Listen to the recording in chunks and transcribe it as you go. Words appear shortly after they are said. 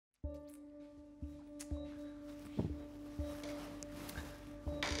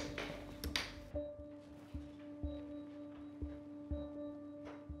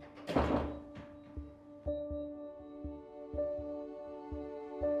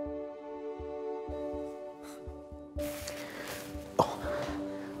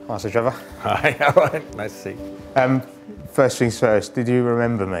Hi, Sir Trevor. Hi, all right, nice to see you. First things first, did you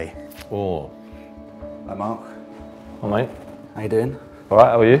remember me? Oh. Hi, Mark. Hi, mate. How you doing? All right,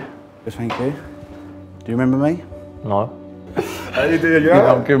 how are you? Good, thank you. Do you remember me? No. How you doing?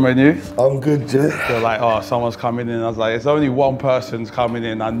 Yeah, I'm good, man. You? I'm good, Jeff. They're like, oh, someone's coming in. I was like, it's only one person's coming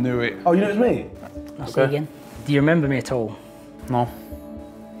in. I knew it. Oh, you know it's me? I'll see you again. Do you remember me at all? No.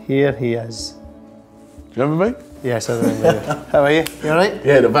 Here he is. Do you remember me? Yes, I remember you. How are you? You all right?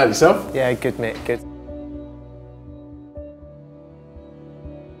 Yeah, about yourself? Yeah, good, mate, good.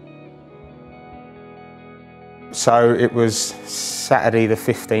 So it was Saturday the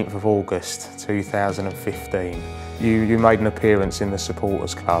 15th of August 2015. You made an appearance in the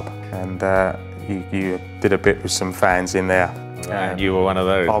supporters club and you did a bit with some fans in there. You were one of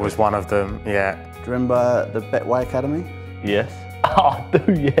those. I was one of them, yeah. Do you remember the Betway Academy? Yes. Oh, I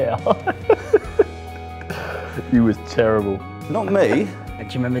do, yeah. You was terrible. Not me. Do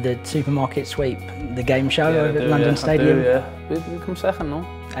you remember the supermarket sweep, the game show over at London Stadium? I do, yeah. We come second, no?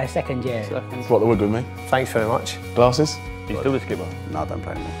 Second, yeah. Second. What the wood with me? Thanks very much. Glasses? You still the skipper? No, I don't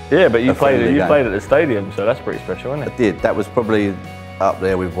play anymore. Yeah, but you A played friendly game. at the stadium, so that's pretty special, isn't I it? did. That was probably up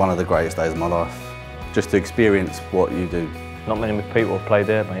there with one of the greatest days of my life. Just to experience what you do. Not many people have played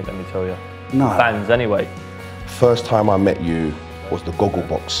there, mate, let me tell you. No. Fans, anyway. First time I met you was the goggle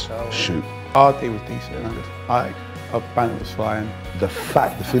box shoot. RD was decent. Man. Our banner was flying. The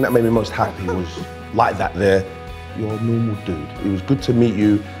thing that made me most happy was like that there, you're a normal dude. It was good to meet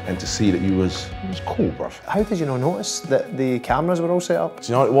you and to see that you was cool, bruv. How did you not notice that the cameras were all set up? Do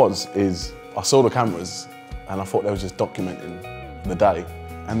you know what it was? I saw the cameras and I thought they were just documenting the day.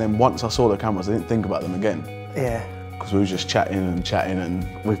 And then once I saw the cameras, I didn't think about them again. Yeah. Because we were just chatting and...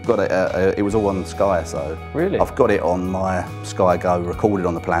 We've got it, it was all on Sky, so... Really? I've got it on my Sky Go, recorded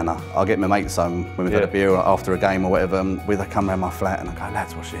on the planner. I'll get my mates home when we've had a beer after a game or whatever, and they come round my flat and I go,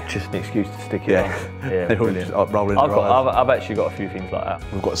 lads, what's it? Just an excuse to stick it Yeah. on. Yeah, They're all brilliant. just rolling their eyes. I've actually got a few things like that.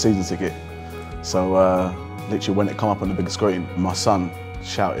 we've got a season ticket. So literally when it come up on the big screen, my son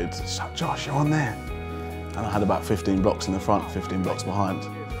shouted, Josh, you're on there. And I had about 15 blocks in the front, 15 blocks behind.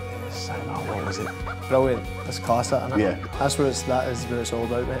 Saying, oh, where was it? Brilliant. That's class, that, isn't it? Yeah. That is what it's all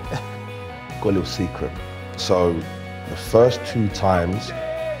about, mate. Got a little secret. So the first 2 times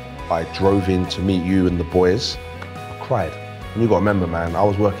I drove in to meet you and the boys, I cried. And you got to remember, man, I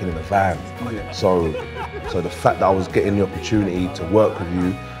was working in a van. So the fact that I was getting the opportunity to work with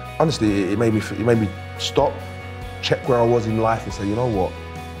you, honestly, it made me stop, check where I was in life and say, you know what?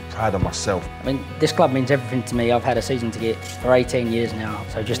 Proud of myself. I mean, this club means everything to me. I've had a season ticket for 18 years now,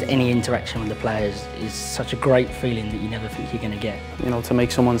 so just any interaction with the players is such a great feeling that you never think you're going to get. You know, to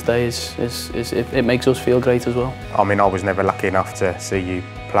make someone's day it makes us feel great as well. I mean, I was never lucky enough to see you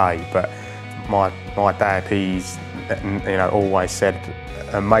play, but my dad, he's always said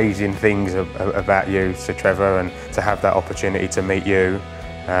amazing things about you, Sir Trevor, and to have that opportunity to meet you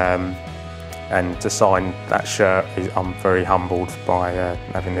and to sign that shirt, I'm very humbled by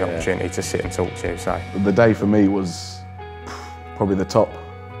having the opportunity to sit and talk to you. So The day for me was probably the top.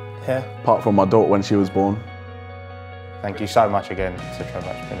 Yeah. Apart from my daughter when she was born. thank you so much again, Sir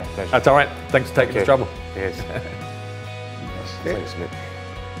Trevor. It's been a pleasure. That's all right. Thanks for taking the trouble. Cheers. Thanks, mate.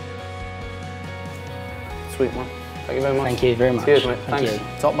 Sweet, man. Thank you very much. Thank you very much. Cheers, mate. Thank Thanks.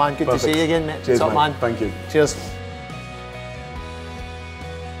 you. Top man, good to see you again, mate. Cheers, Top mate. man. Thank you. Cheers.